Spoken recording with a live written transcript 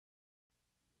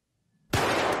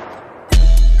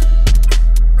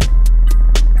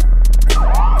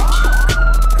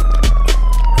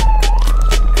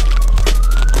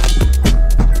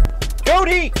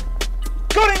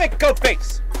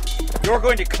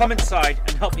going to come inside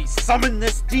and help me summon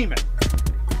this demon.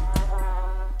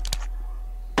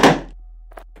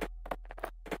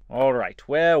 Alright,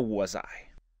 where was I?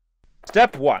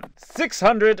 Step 1.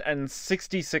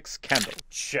 666 candles.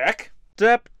 Check.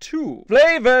 Step 2.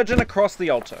 Play virgin across the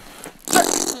altar.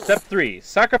 Step 3.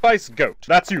 Sacrifice goat.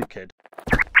 That's you, kid.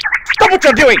 Stop what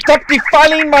you're doing! Stop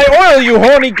defiling my oil, you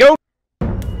horny goat!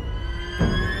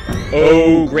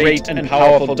 O great and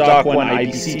powerful Dark One, I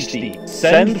beseech thee,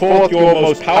 send forth your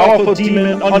most powerful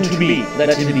demon unto me.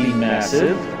 Let him be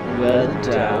massive, well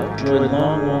endowed, enjoy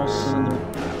long walks in the...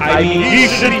 I mean, he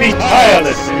should be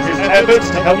tireless in his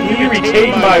efforts to help me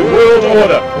retain my world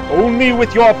order. Only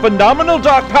with your phenomenal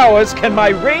dark powers can my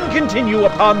reign continue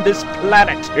upon this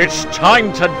planet. It's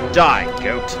time to die,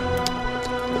 goat.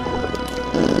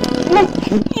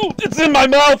 It's in my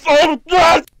mouth! Oh,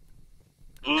 God!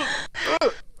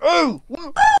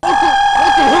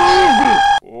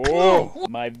 Oh,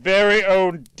 my very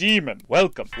own demon.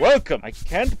 Welcome, welcome. I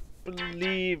can't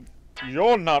believe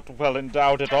you're not well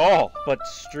endowed at all, but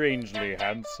strangely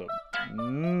handsome.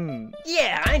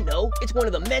 Yeah, I know. It's one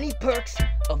of the many perks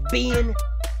of being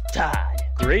Todd.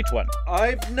 Great one.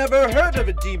 I've never heard of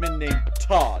a demon named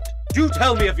Todd. Do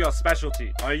tell me of your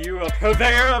specialty. Are you a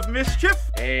purveyor of mischief?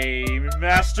 A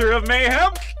master of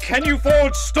mayhem? Can you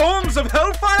forge storms of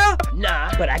hellfire?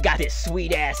 Nah, but I got this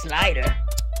sweet-ass lighter.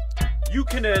 You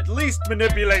can at least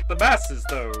manipulate the masses,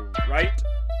 though, right?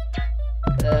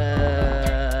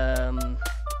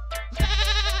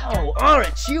 Oh,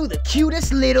 aren't you the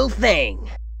cutest little thing?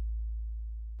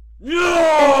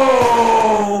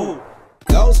 No!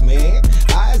 Ghost man,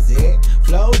 Isaac,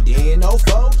 flowed in, no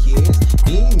focus,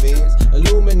 demons,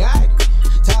 Illuminati,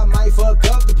 Top might fuck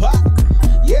up the pot,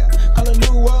 yeah, call a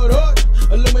new world order,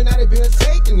 Illuminati been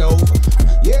taking over,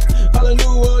 yeah, call a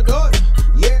new world order,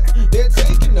 yeah, they're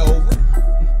taking over.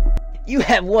 You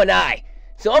have one eye,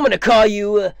 so I'm gonna call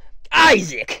you,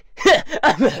 Isaac.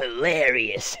 I'm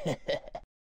hilarious.